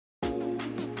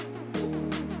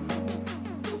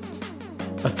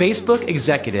A Facebook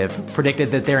executive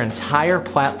predicted that their entire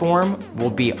platform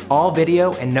will be all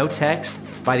video and no text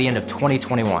by the end of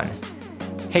 2021.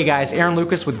 Hey guys, Aaron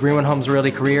Lucas with Greenwood Homes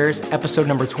Realty Careers, episode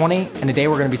number 20, and today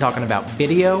we're going to be talking about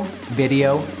video.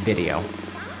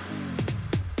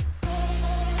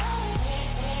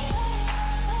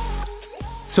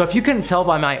 So if you couldn't tell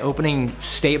by my opening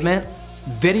statement,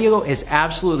 video is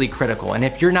absolutely critical, and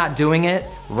if you're not doing it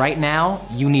right now,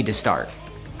 you need to start.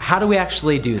 How do we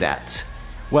actually do that?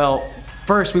 Well,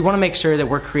 first, we want to make sure that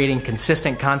we're creating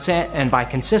consistent content, and by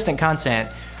consistent content,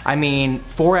 I mean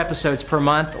 4 episodes per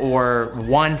month or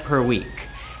 1 per week.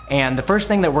 And the first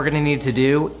thing that we're going to need to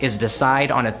do is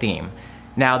decide on a theme.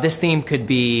 Now, this theme could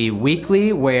be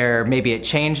weekly, where maybe it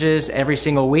changes every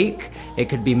single week. It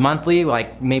could be monthly,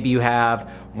 like maybe you have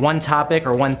one topic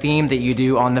or one theme that you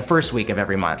do on the first week of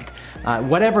every month.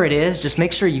 Whatever it is, just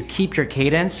make sure you keep your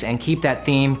cadence and keep that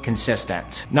theme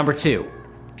consistent. Number 2.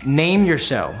 Name your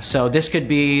show. So this could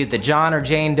be the John or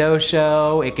Jane Doe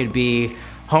Show. It could be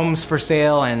Homes for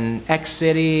Sale in X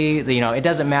City. It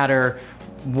doesn't matter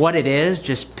what it is.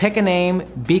 Just pick a name,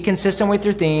 be consistent with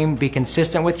your theme, be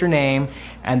consistent with your name,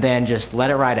 and then just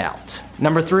let it ride out.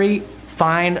 Number 3,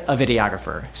 find a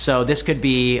videographer. So this could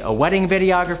be a wedding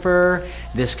videographer,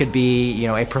 this could be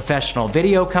a professional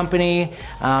video company,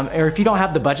 or if you don't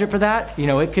have the budget for that,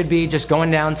 it could be just going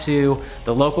down to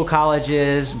the local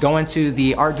colleges, going to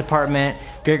the art department,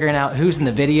 figuring out who's in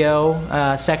the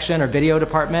video section or video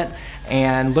department,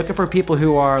 and looking for people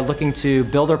who are looking to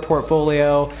build their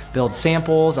portfolio, build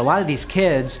samples. A lot of these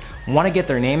kids want to get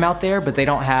their name out there, but they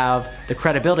don't have the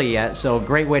credibility yet. So a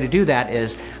great way to do that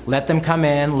is let them come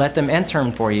in, let them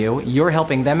intern for you. You're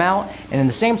helping them out, and in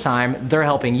the same time, they're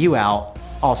helping you out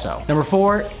also. Number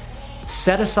 4,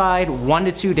 set aside 1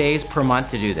 to 2 days per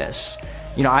month to do this.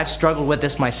 I've struggled with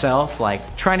this myself,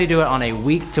 like trying to do it on a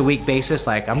week-to-week basis.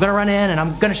 Like, I'm gonna run in and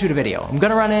I'm gonna shoot a video. I'm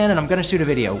gonna run in and I'm gonna shoot a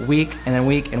video week and then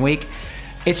week and week.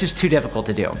 It's just too difficult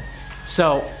to do.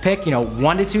 So pick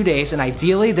 1 to 2 days, and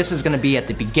ideally this is gonna be at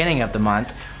the beginning of the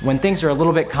month when things are a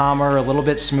little bit calmer, a little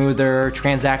bit smoother,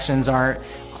 transactions aren't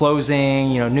closing,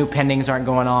 new pendings aren't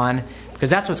going on. Because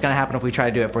that's what's going to happen if we try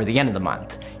to do it for the end of the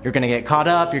month. You're going to get caught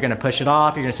up, you're going to push it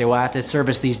off, you're going to say, well, I have to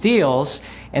service these deals,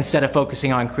 instead of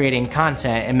focusing on creating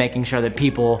content and making sure that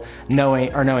people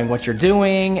are knowing what you're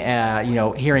doing,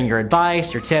 hearing your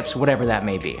advice, your tips, whatever that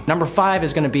may be. Number 5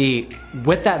 is going to be,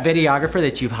 with that videographer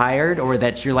that you've hired or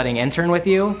that you're letting intern with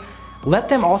you, let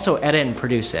them also edit and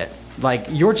produce it. Like,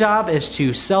 your job is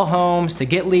to sell homes, to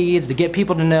get leads, to get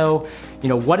people to know,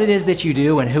 what it is that you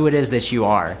do and who it is that you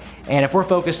are. And if we're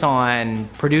focused on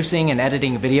producing and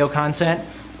editing video content,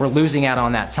 we're losing out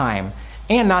on that time.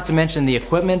 And not to mention the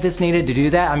equipment that's needed to do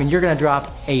that. I mean, you're gonna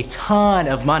drop a ton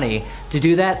of money to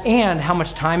do that, and how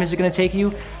much time is it gonna take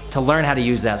you to learn how to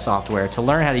use that software, to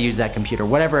learn how to use that computer,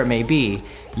 whatever it may be.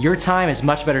 Your time is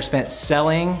much better spent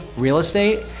selling real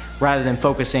estate rather than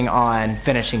focusing on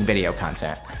finishing video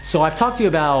content. So I've talked to you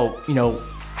about,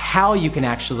 how you can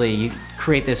actually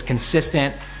create this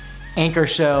consistent anchor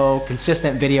show,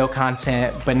 consistent video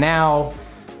content, but now,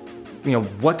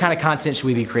 what kind of content should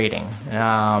we be creating?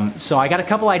 So I got a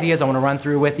couple ideas I want to run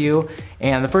through with you,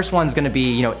 and the first one's going to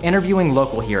be, interviewing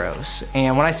local heroes.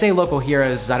 And when I say local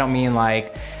heroes, I don't mean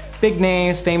like big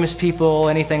names, famous people,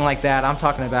 anything like that. I'm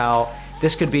talking about,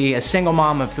 this could be a single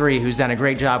mom of 3 who's done a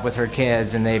great job with her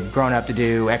kids and they've grown up to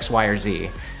do X, Y, or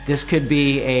Z. This could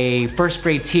be a first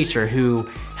grade teacher who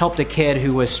helped a kid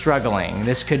who was struggling.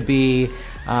 This could be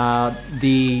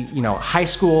the high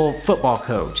school football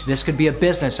coach. This could be a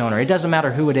business owner. It doesn't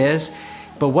matter who it is,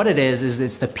 but what it is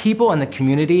it's the people in the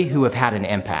community who have had an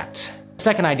impact.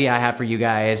 Second idea I have for you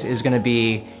guys is gonna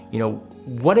be,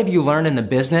 what have you learned in the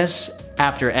business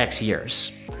after X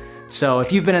years? So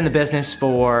if you've been in the business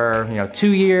for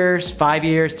 2 years, 5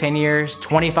 years, 10 years,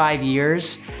 25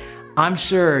 years, I'm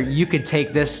sure you could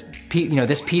take this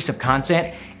piece of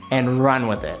content and run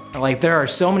with it. Like, there are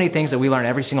so many things that we learn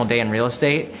every single day in real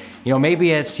estate.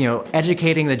 Maybe it's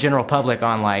educating the general public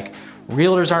on, like,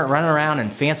 realtors aren't running around in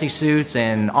fancy suits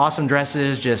and awesome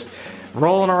dresses just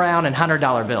rolling around in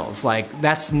 $100 bills. Like,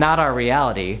 that's not our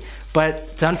reality.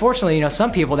 But unfortunately,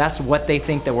 some people, that's what they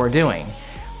think that we're doing.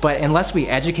 But unless we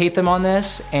educate them on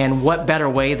this, and what better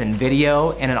way than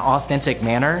video in an authentic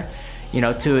manner,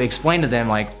 to explain to them,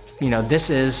 like, this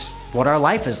is what our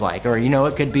life is like. Or,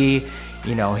 it could be,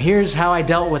 here's how I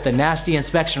dealt with a nasty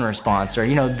inspection response. Or,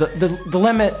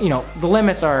 the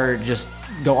limits are just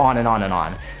go on and on and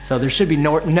on. So there should be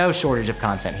no shortage of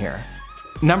content here.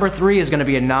 Number 3 is gonna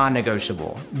be a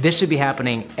non-negotiable. This should be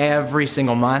happening every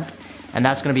single month, and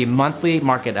that's gonna be monthly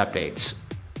market updates.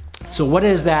 So what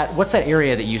is that? What's that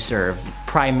area that you serve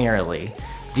primarily?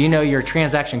 Do you know your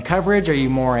transaction coverage? Are you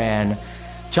more in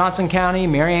Johnson County,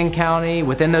 Marion County?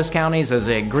 Within those counties, is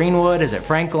it Greenwood? Is it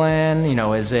Franklin?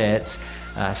 Is it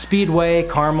Speedway,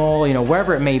 Carmel?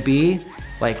 Wherever it may be.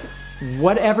 Like,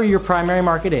 whatever your primary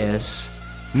market is,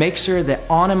 make sure that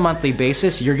on a monthly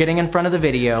basis, you're getting in front of the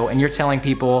video and you're telling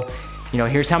people,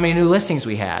 here's how many new listings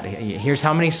we had. Here's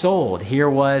how many sold. Here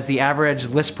was the average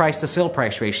list price to sale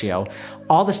price ratio.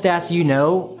 All the stats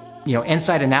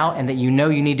inside and out, and that you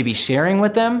need to be sharing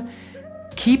with them.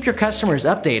 Keep your customers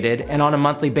updated and on a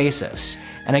monthly basis.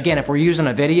 And again, if we're using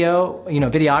a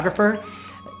videographer,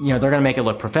 they're gonna make it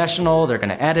look professional, they're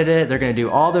gonna edit it, they're gonna do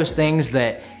all those things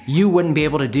that you wouldn't be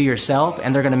able to do yourself,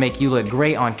 and they're gonna make you look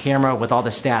great on camera with all the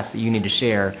stats that you need to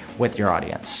share with your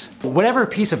audience. Whatever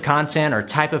piece of content or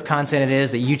type of content it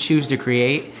is that you choose to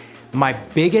create, my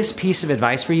biggest piece of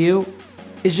advice for you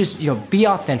is just, be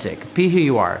authentic, be who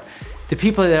you are. The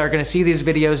people that are gonna see these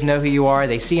videos know who you are,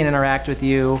 they see and interact with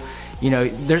you.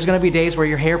 There's gonna be days where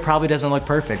your hair probably doesn't look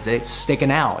perfect. It's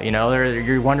sticking out, you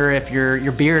wonder if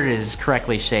your beard is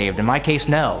correctly shaved. In my case,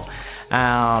 no.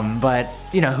 But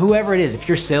whoever it is, if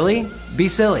you're silly, be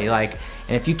silly. And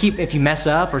if you mess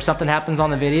up or something happens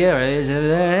on the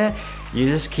video, you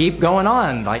just keep going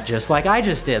on, just like I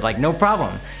just did, no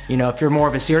problem. If you're more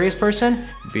of a serious person,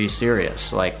 be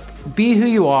serious. Be who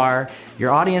you are,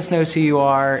 your audience knows who you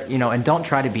are, and don't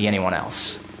try to be anyone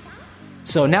else.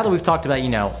 So now that we've talked about,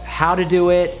 how to do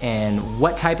it and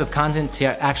what type of content to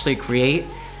actually create,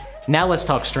 now let's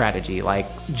talk strategy.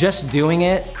 Just doing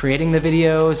it, creating the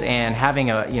videos and having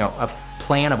a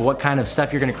plan of what kind of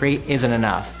stuff you're gonna create isn't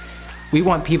enough. We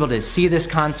want people to see this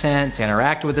content, to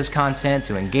interact with this content,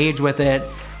 to engage with it,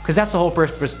 because that's the whole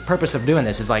purpose of doing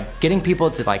this, is getting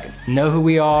people to know who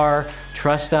we are,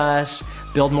 trust us,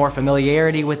 build more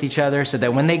familiarity with each other, so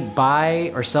that when they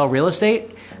buy or sell real estate,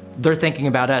 they're thinking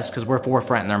about us because we're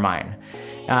forefront in their mind.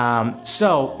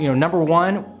 So, number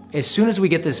one, as soon as we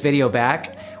get this video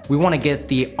back, we want to get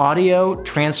the audio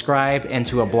transcribed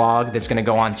into a blog that's going to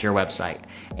go onto your website.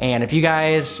 And if you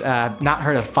guys not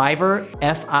heard of Fiverr,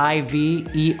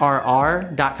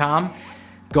 Fiverr.com,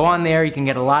 go on there. You can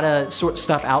get a lot of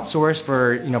stuff outsourced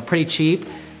for pretty cheap.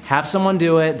 Have someone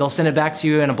do it. They'll send it back to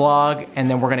you in a blog, and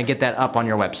then we're going to get that up on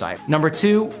your website. Number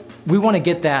two, we want to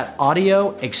get that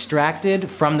audio extracted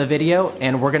from the video,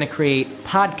 and we're going to create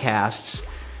podcasts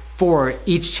for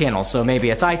each channel. So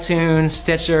maybe it's iTunes,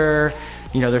 Stitcher,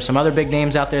 there's some other big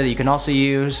names out there that you can also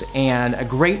use, and a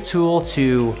great tool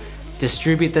to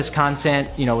distribute this content,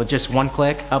 with just one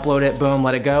click, upload it, boom,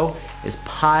 let it go, is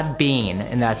Podbean,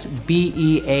 and that's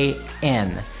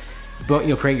B-E-A-N. But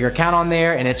you'll create your account on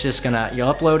there, and it's just you'll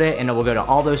upload it, and it will go to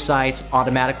all those sites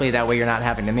automatically. That way you're not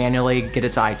having to manually get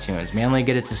it to iTunes, manually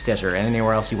get it to Stitcher, and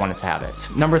anywhere else you want it to have it.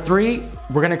 Number three,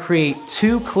 we're gonna create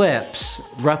 2 clips,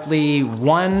 roughly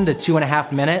 1 to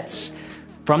 2.5 minutes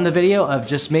from the video of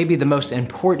just maybe the most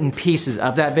important pieces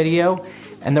of that video,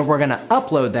 and then we're gonna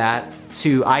upload that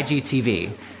to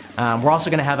IGTV. We're also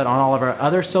gonna have it on all of our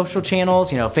other social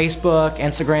channels, Facebook,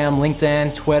 Instagram,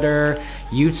 LinkedIn, Twitter,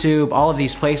 YouTube, all of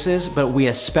these places, but we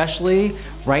especially,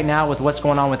 right now with what's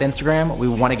going on with Instagram, we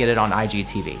wanna get it on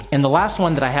IGTV. And the last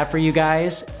one that I have for you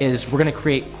guys is we're gonna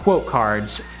create quote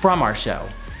cards from our show.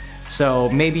 So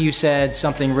maybe you said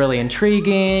something really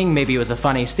intriguing, maybe it was a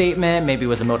funny statement, maybe it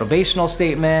was a motivational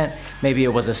statement, maybe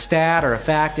it was a stat or a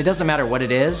fact, it doesn't matter what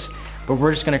it is, but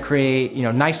we're just gonna create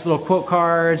nice little quote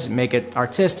cards, make it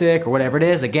artistic or whatever it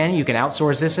is. Again, you can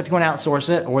outsource this if you wanna outsource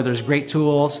it, or there's great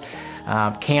tools.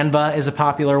 Canva is a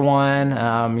popular one.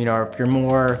 If you're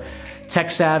more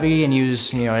tech savvy and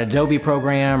use an Adobe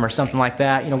program or something like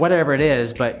that, whatever it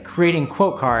is, but creating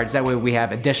quote cards, that way we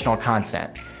have additional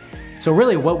content. So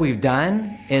really what we've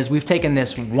done is we've taken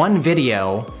this one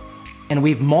video and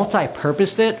we've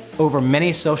multi-purposed it over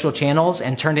many social channels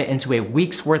and turned it into a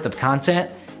week's worth of content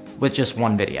with just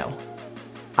one video.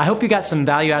 I hope you got some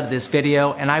value out of this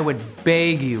video, and I would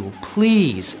beg you,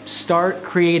 please start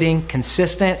creating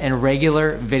consistent and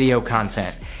regular video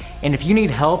content. And if you need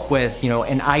help with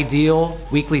an ideal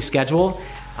weekly schedule,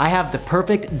 I have the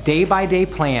perfect day-by-day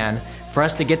plan for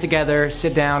us to get together,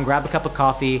 sit down, grab a cup of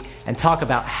coffee, and talk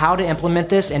about how to implement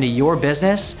this into your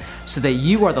business so that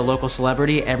you are the local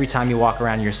celebrity every time you walk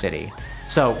around your city.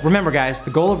 So remember guys,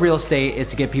 the goal of real estate is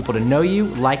to get people to know you,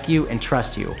 like you, and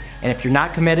trust you. And if you're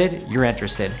not committed, you're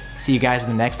interested. See you guys in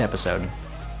the next episode.